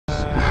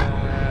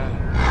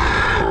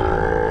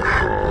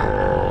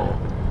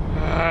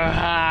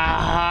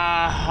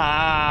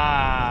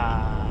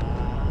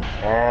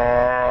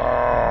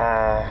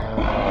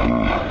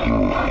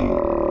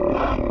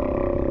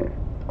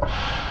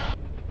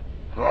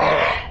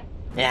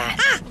Yeah.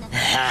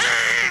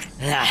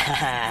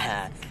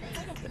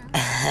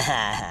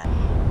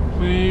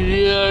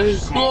 Media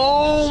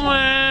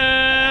Snowman!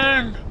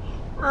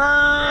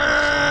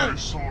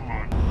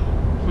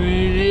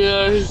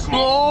 Media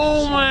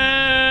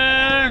Snowman!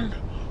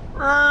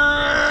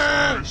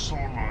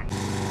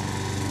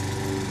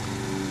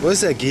 What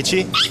is that,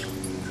 Geechee?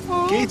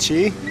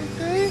 Geechee?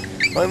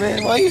 My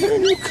man, why are you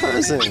hitting your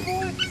cousin?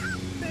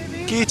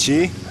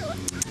 Geechee?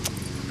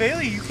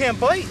 Bailey, you can't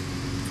bite.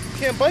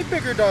 You can't bite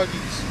bigger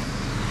doggies.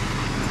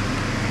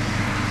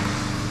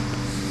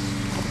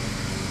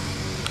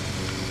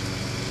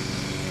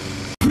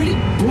 Pretty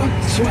boy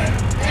sweat.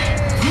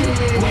 Pretty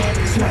boy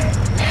sweat.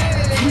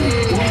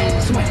 Pretty boy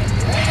sweat.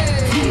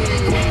 Pretty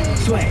boy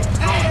sweat.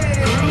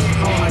 Girls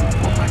on.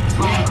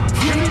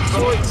 Pretty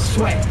boy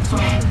sweat.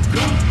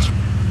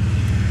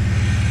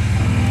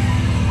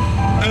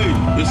 Hey,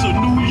 it's a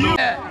new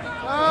year.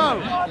 Oh!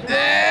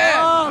 Yeah!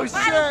 Oh,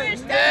 shit!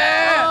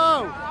 Yeah!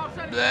 Oh!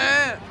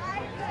 Yeah!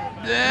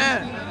 Yeah!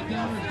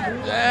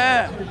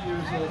 Yeah!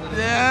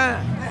 Yeah!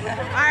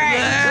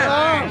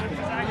 Oh!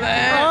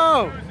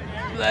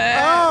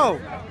 Oh!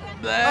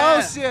 Yeah! Oh,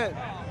 shit!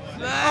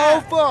 Oh,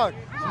 fuck!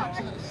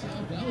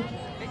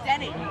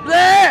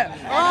 Yeah!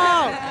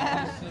 Oh!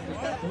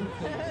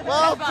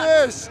 Wild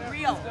fish!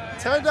 Real.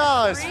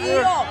 $10.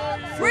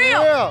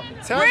 Real.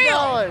 $10.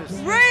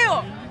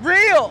 Real.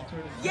 Real!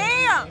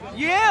 Yeah.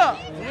 Yeah!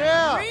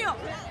 Yeah! Real.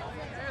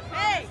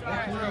 Hey,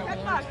 that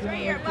box right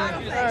here,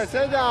 bottle fish. All right,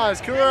 $10.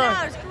 Come on.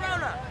 $10,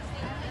 Corona.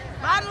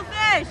 Bottle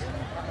fish.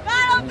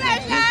 Bottle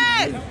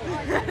fishes.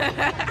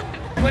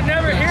 Would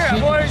never hear it,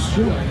 boys.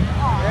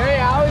 Hey,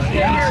 I always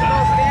get here and go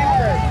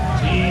Stanford.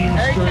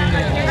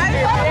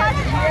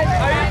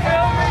 Are you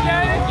filming,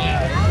 Daddy?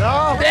 No.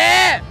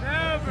 Yeah!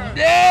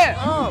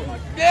 Yeah! Oh.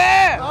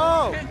 Yeah!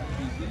 Oh.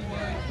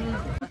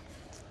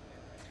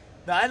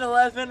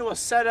 9/11 was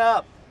set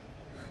up.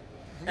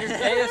 You're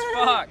gay as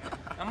fuck.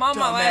 I'm on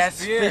my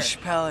last beer. Fish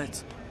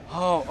pellets.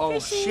 Oh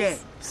shit.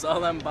 Saw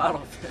them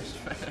bottle fish,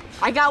 man.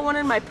 I got one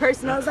in my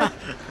purse and I was like,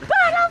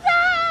 bottle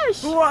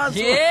fish. Who wants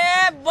one?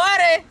 Yeah,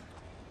 buddy!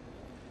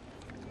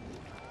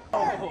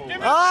 Oh.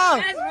 That's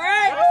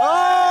right.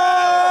 Oh.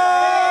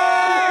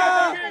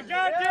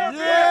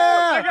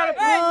 Yeah.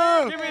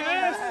 Give me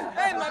this!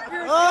 Hey, my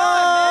beer's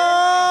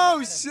Oh,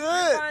 gone, shit.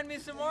 man. Find me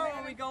some more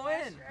when we go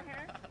in.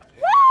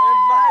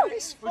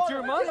 With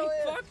your money?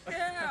 Fuck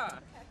yeah!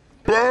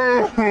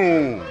 Boom!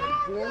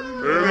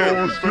 And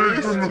let's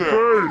drink in the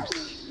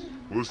face.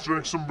 Let's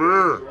drink some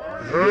beer.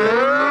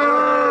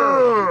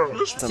 Yeah!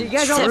 So you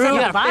guys don't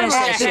finish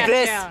that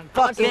shit.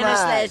 Fucking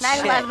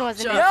 9/11 was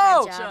a Yo,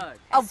 job.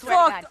 I'm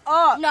fucked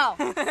up. No.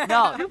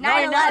 No.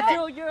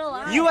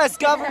 9/11 U.S.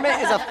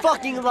 government is a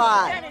fucking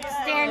lie.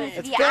 stands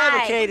It's the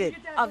fabricated.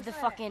 eye of the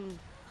fucking.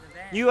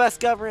 U.S.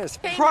 government is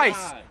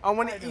Price. I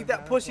want to eat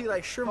that pussy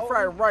like shrimp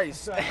fried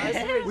rice.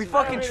 We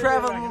fucking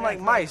traveling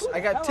like mice. I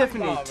got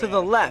Tiffany to the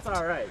left.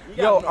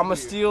 Yo, I'ma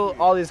steal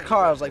all these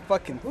cars like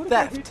fucking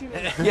theft.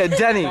 Yeah,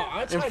 Denny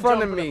in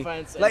front of me,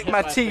 like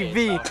my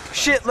TV.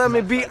 Shit, let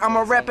me be. I'm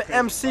a rapper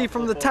MC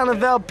from the town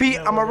of LP.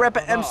 I'm a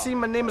rapper MC.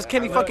 My name is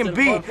Kenny fucking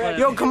B.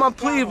 Yo, come on,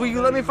 please, will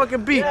you let me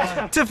fucking be?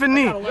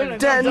 Tiffany,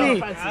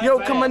 Danny. Yo,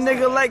 come on,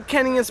 nigga, like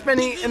Kenny and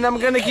Spenny, and I'm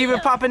gonna keep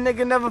it poppin',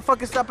 nigga, never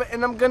fucking stop it,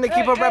 and I'm gonna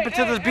keep on rapping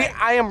to this beat.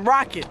 I am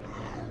rocking.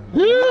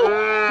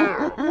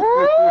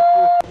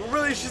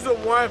 Really, she's the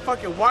one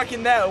fucking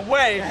walking that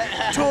way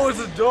towards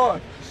the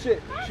door.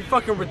 Shit, she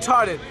fucking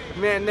retarded.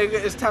 Man, nigga,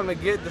 it's time to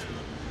get this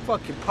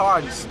fucking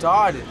party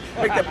started.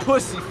 Make that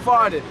pussy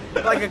farted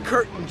like a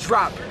curtain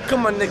drop.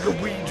 Come on, nigga,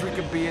 weed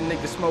drinking beer,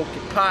 nigga,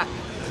 smoking pot.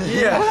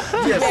 Yeah,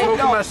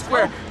 smoking my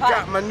square.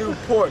 Got my new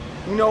port.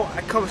 You know,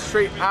 I come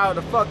straight out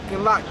of the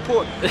fucking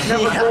Lockport.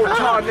 Never go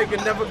tall, nigga,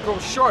 never go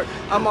short.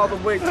 I'm all the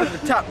way to the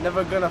top,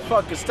 never gonna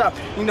fucking stop.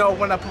 You know,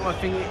 when I put my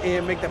finger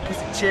in, make that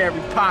pussy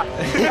cherry pop.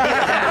 I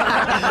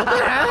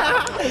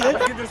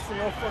do this for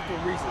no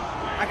fucking reason.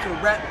 I can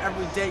rap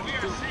every day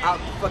throughout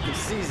the fucking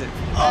season.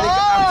 Nigga,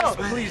 I'm just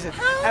pleasing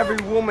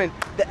every woman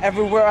that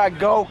everywhere I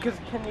go. Cause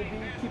can it be?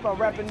 Keep on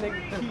rapping,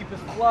 nigga, keep it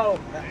flow.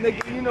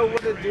 Nigga, you know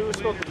what to do,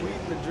 smoke the weed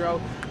in the dro.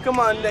 Come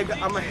on, nigga,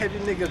 I'm a heavy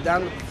nigga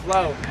down with the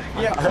flow.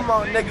 Yeah, come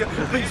on, nigga,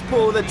 please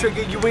pull the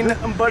trigger. You ain't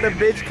nothing but a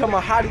bitch, come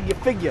on, how do you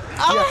figure?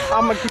 Yeah,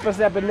 I'ma keep on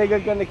snapping, nigga,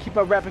 gonna keep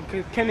on rapping.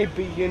 Cause Kenny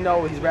B, you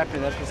know he's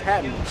rapping, that's what's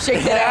happening.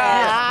 Shake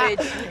that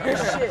ass, bitch. Good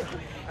shit.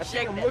 I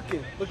think I'm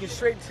looking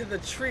straight to the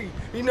tree.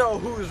 You know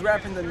who's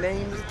rapping the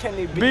names?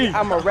 Kenny B.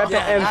 I'm a rapping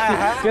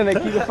MC. Gonna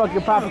keep it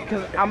fucking poppin'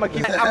 cause I'ma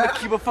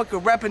keep a fucking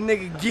rapping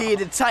nigga get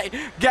it tight.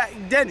 Got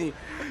Denny.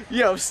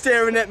 Yo,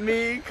 staring at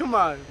me. Come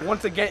on.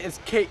 Once again, it's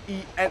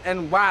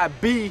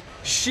KENNYB.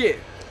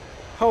 Shit.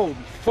 Holy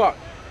fuck.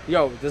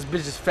 Yo, this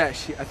bitch is fat.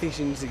 I think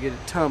she needs to get a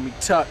tummy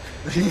tuck.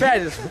 She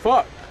fat as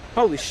fuck.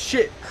 Holy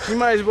shit. She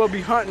might as well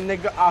be hunting,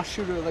 nigga. I'll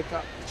shoot her like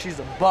she's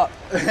a buck.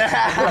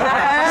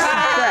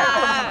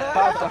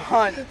 About to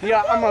hunt.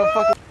 Yeah, I'm a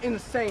fucking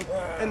insane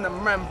in the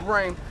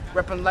membrane.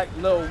 Reppin' like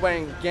Lil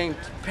Wayne, game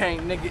to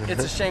pain. Nigga,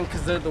 it's a shame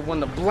cause they're the one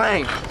to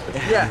blame.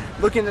 Yeah,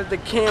 looking at the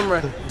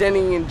camera,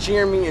 Denny and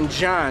Jeremy and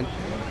John.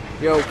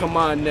 Yo, come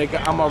on, nigga.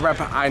 I'm a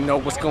rapper. I know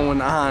what's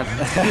going on.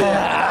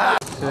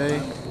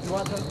 Okay.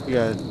 We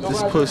got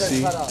this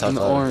pussy in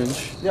the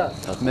orange,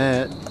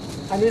 Matt.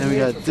 And we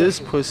got this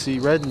pussy,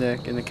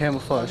 redneck, in the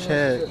camouflage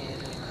hat.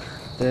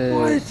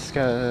 It's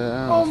got,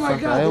 I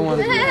don't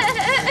want to do that.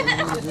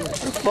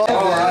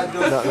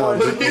 No,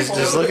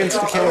 just look into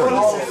the camera.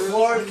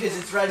 Because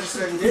it's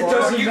registered in Florida. It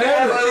doesn't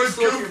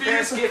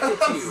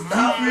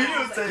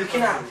matter. You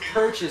cannot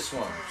purchase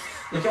one.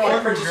 You can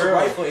only purchase a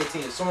rifle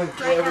 18. Someone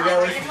ever got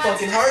away from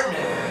fucking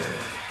Hartman.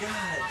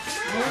 God.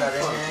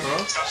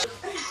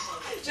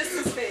 Just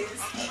his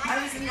face.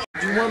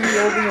 Do you want me to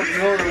open up the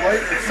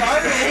light?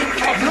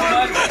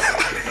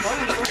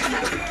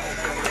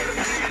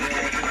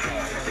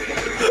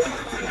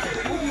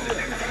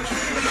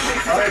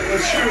 Alright,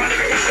 let's shoot.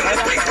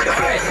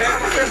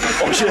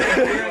 Oh shit.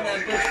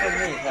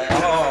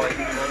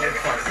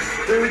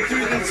 Dude,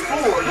 it's full.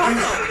 What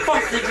the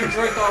fuck did you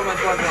drink all my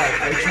Bud Light?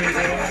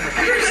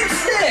 You're getting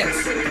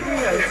 6!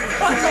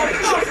 What the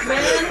fuck,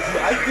 man?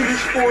 I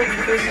finished 4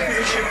 because you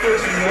finished your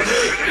first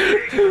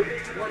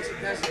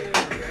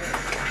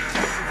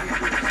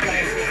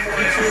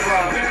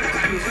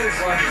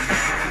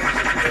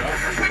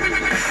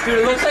Dude,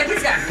 it looks like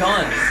he's got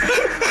guns.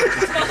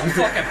 He's about to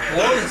fucking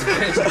blow this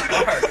bitch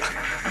apart.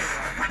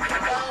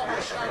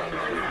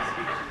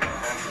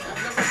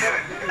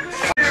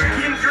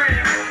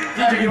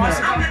 You want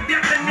some? I'm the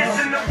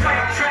definition of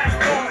white trash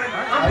woman.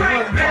 I'm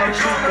right back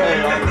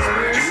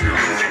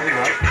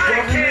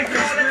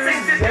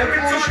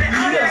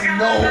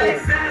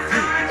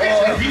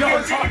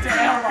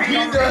He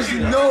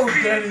doesn't know,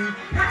 Denny.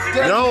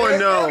 No one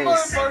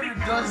knows.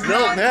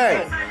 No,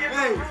 hey.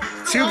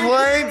 2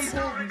 planes,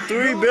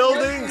 3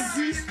 buildings,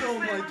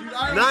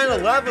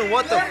 9/11.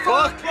 What the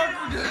fuck?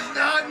 Does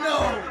not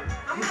know.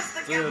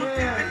 Dude.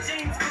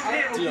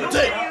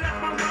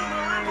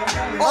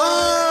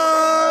 Oh!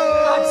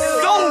 I'm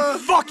so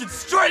fucking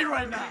straight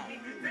right now.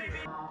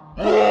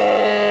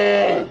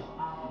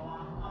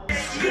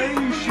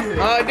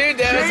 Oh, dude,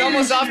 that was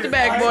almost off the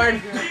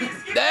backboard.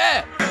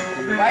 There.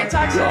 Why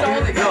talk so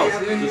totally?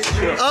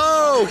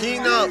 Oh,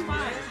 heating up.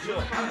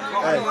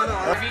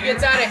 If he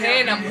gets out of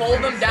hand, I'm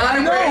holding him down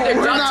and we're either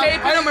duct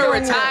taping him or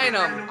we're tying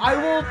him. I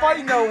won't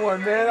fight no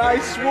one, man. I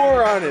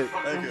swore on it.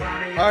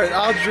 Alright,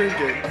 I'll drink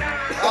it.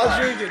 I'll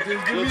drink it,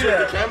 dude. Give me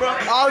that.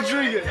 I'll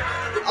drink it.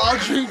 I'll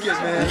drink it,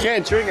 man. You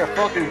can't drink a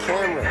fucking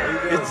camera.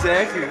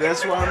 Exactly.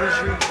 That's why I'm gonna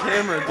drink the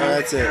camera, dude.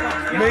 That's it.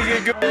 Make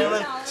it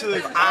good.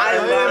 If I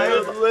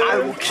live, I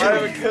will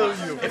kill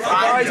you. If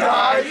I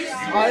die,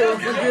 I will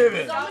forgive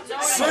it.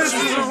 This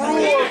is the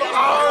rule of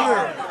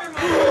honor.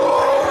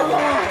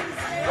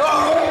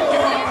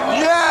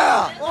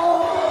 Yeah!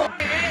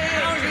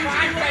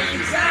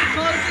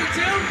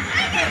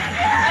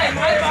 Hey,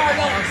 my bar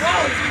going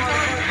close.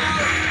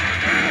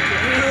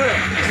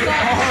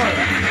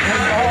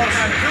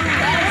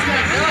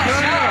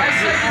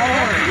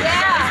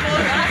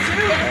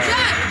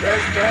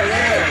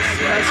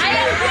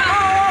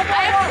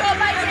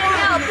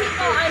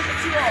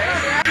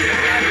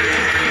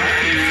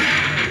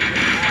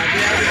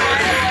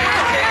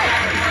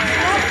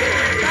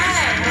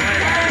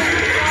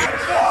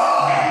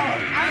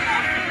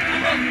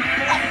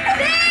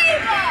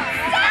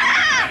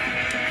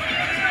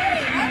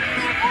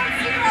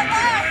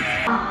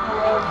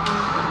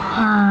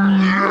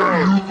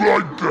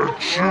 Like that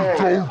shit,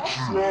 don't you?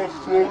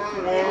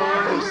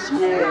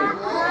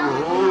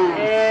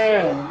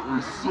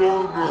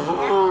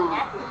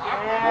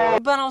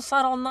 You've been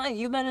outside all night.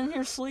 You've been in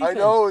here sleeping. I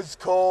know it's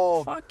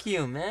cold. Fuck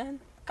you, man.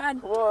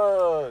 God.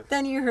 What?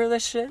 Then you hear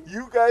this shit?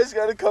 You guys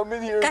gotta come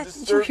in here and God,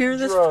 disturb did you hear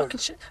the this drunk. fucking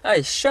shit?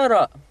 Hey, shut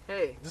up.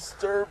 Hey.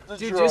 Disturb the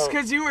Dude, drunk. just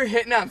because you were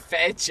hitting on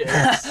fat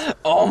chicks.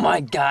 Oh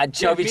my God,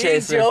 Chubby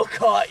Chaser. Joe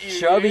caught you.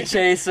 Chubby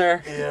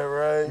Chaser. Yeah,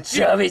 right.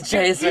 Chubby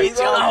Chaser.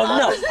 Oh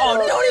no.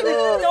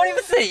 Oh, don't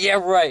even say it. Yeah,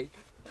 right.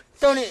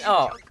 Don't even.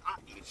 Oh.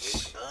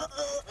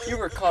 You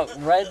were caught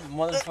red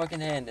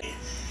motherfucking handed.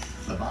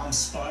 The bomb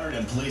sputtered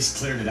and police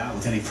cleared it out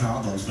with any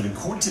problems, but in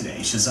court today,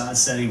 Shahzad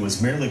said he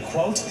was merely,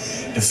 quote,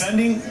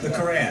 defending the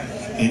Quran.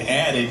 It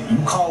added,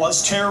 you call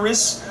us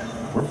terrorists?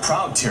 We're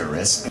proud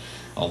terrorists.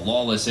 A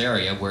lawless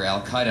area where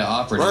Al-Qaeda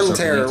operatives are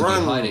believed to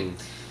be hiding.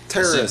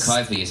 Terrorist.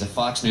 Sid Kaifi is a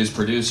Fox News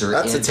producer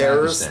That's in a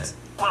terrorist. Pakistan.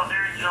 Well,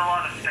 there's a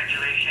lot of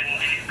speculation.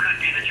 It could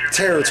be the German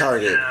Terror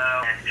target.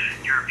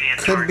 European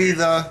Could be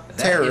the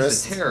terrorist. That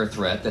is the terror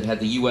threat that had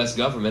the U.S.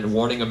 government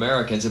warning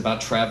Americans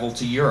about travel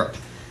to Europe.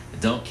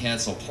 Don't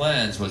cancel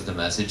plans was the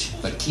message,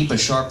 but keep a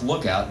sharp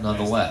lookout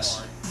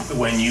nonetheless.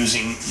 When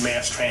using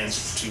mass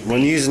trans to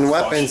When using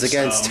weapons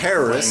against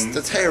terrorists,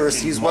 the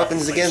terrorists use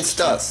weapons against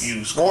us.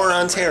 War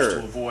on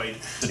terror.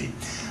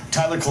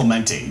 Tyler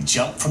Clemente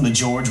jumped from the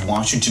George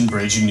Washington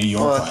Bridge in New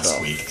York last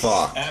week.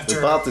 Fuck. They're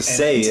about to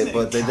say it,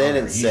 but they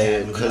didn't say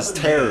it because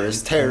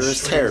terrorists.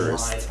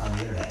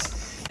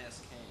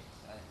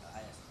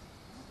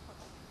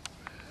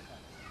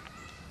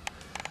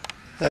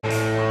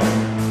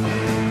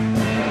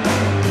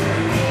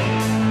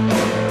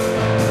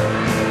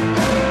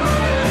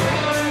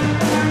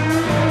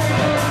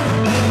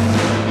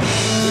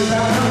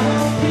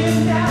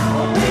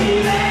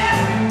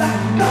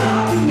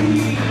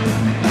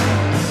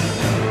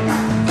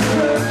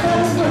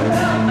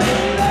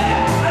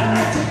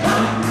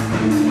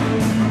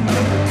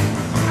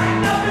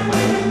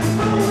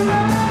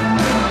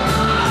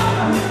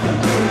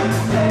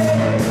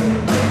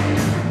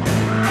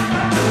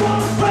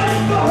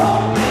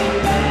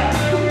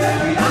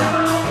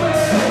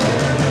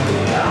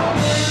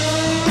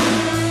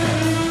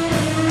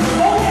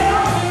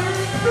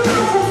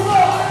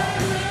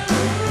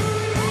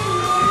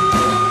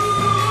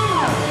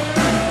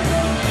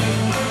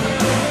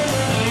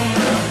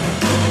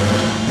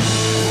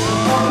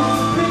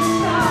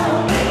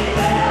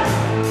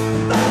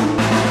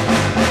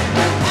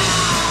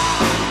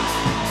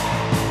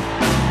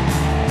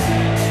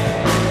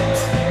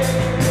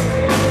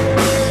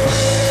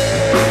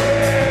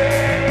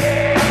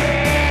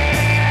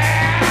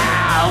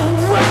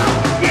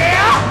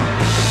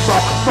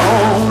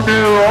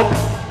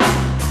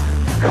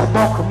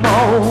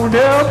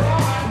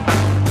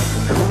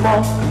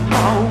 Thank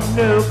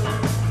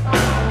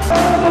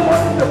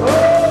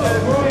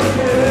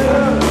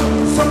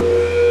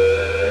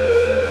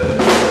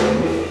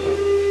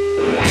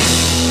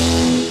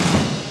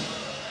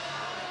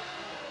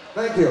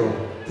you.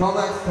 Till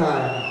next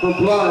time. For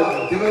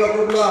blood. Give it up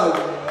for blood.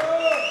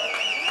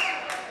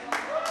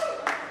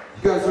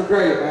 You guys are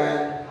great,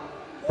 man.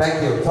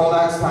 Thank you. Till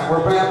next time.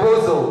 We're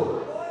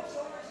Bamboozled.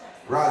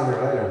 We're out of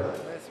here later.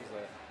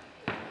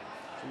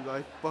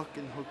 I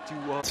fucking hooked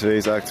you up.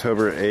 Today's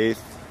October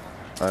 8th.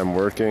 I'm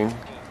working.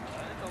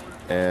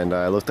 And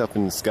I looked up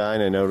in the sky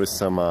and I noticed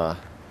some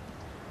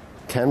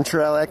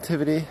chemtrail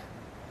activity.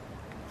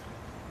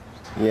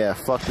 Yeah,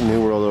 fuck the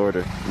New World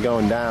Order.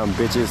 Going down,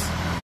 bitches.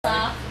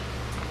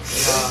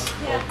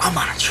 I'm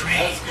on a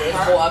train. The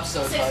whole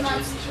episode is about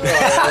Jersey Shore.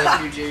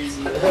 New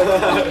Jersey.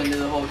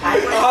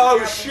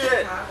 Oh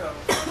shit!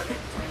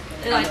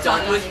 I'm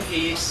done with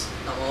peace.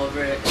 I'm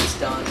over it. It's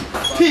done.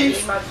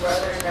 Peace.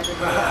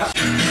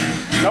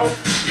 Nope.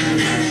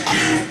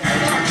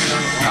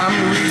 I'm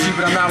Luigi,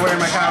 but I'm not wearing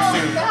my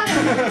costume.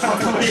 I'm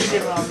Luigi,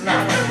 but I'm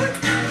not.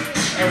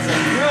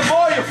 You're a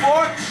boy, you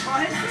fork.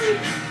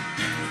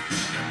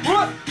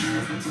 What?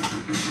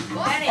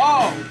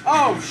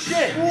 Oh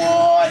shit!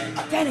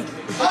 What? Danny.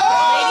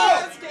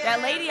 Oh! That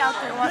lady out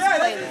there wants to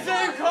play this.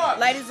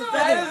 Light as a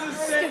feather.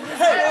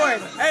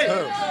 Hey,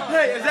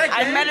 is that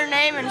game? I met her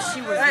name and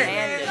she was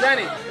handed.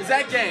 Jenny, is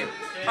that game?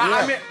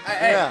 I mean,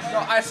 no,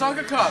 I sunk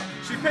a cup.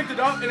 She picked it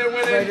up and it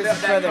went in that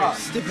cup.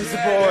 Stiff as a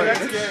board.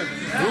 Next game.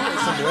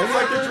 It's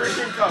like a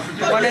drinking cup.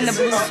 One in the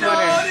blue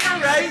sweater.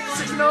 Right?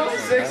 6-0?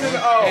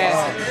 6-0.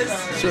 Yeah.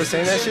 She was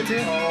saying that shit to you?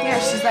 Yeah,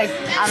 she's like,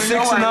 I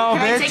don't know.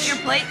 6-0, Can I bitch. take your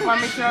plate?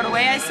 Want me to throw it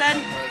away? I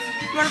said.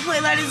 You want to play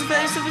light as a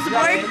feather, stiff as a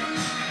board?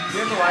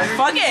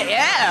 Fuck it,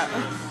 yeah.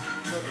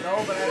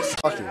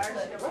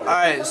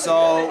 Alright,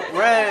 so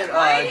we're at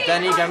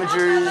Denny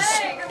Demager's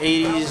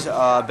 80s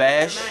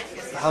bash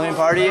Halloween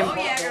party.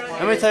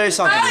 Let me tell you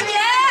something.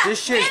 This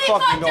shit's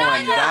fucking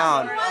going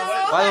down.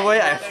 By the way,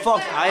 I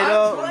fucked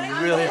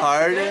Ida really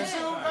hard.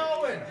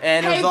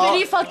 And it was all...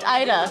 Vinny fucked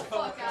Ida.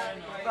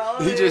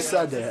 He just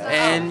said that.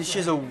 And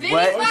she's a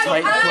wet,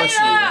 tight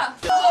pussy.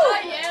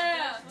 Oh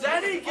yeah.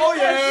 Daddy, oh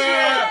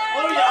yeah!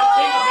 Oh yeah!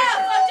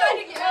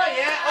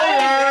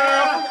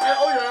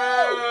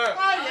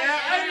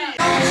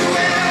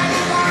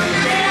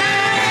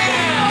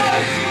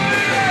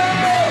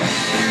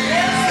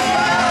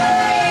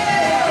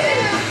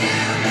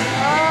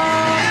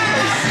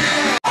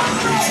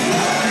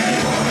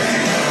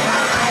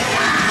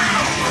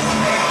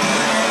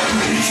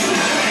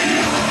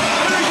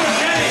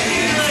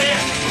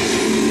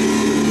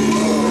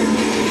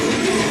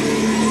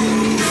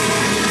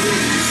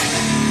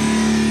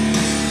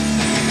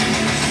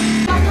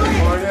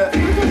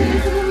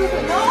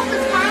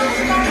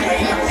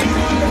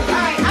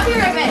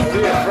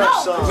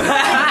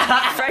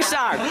 Fresh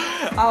song.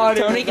 Oh,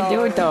 Tony can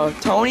do it though.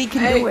 Tony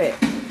can do it.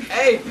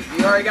 Hey,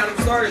 you already got him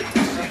started.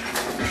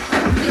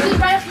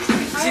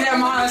 See that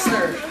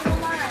monster?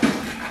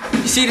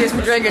 You see this?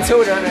 We're drinking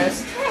too,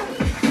 dumbass.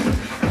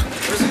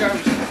 Where's the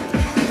garbage?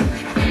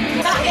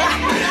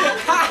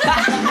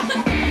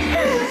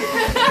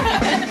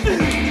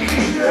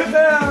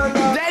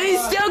 Then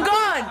he's still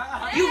gone.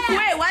 You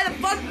quit. Why the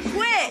fuck you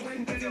quit?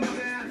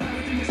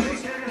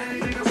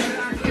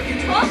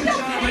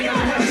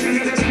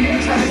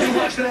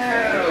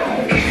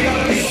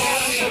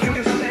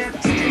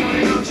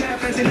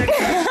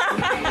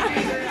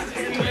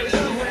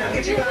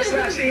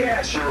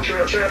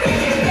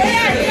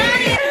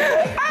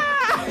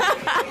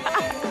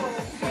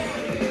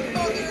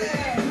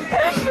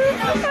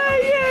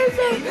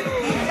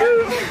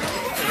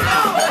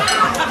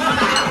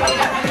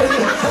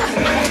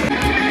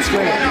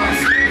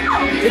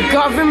 The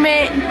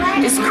government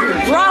is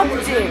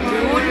corrupted,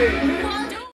 dude.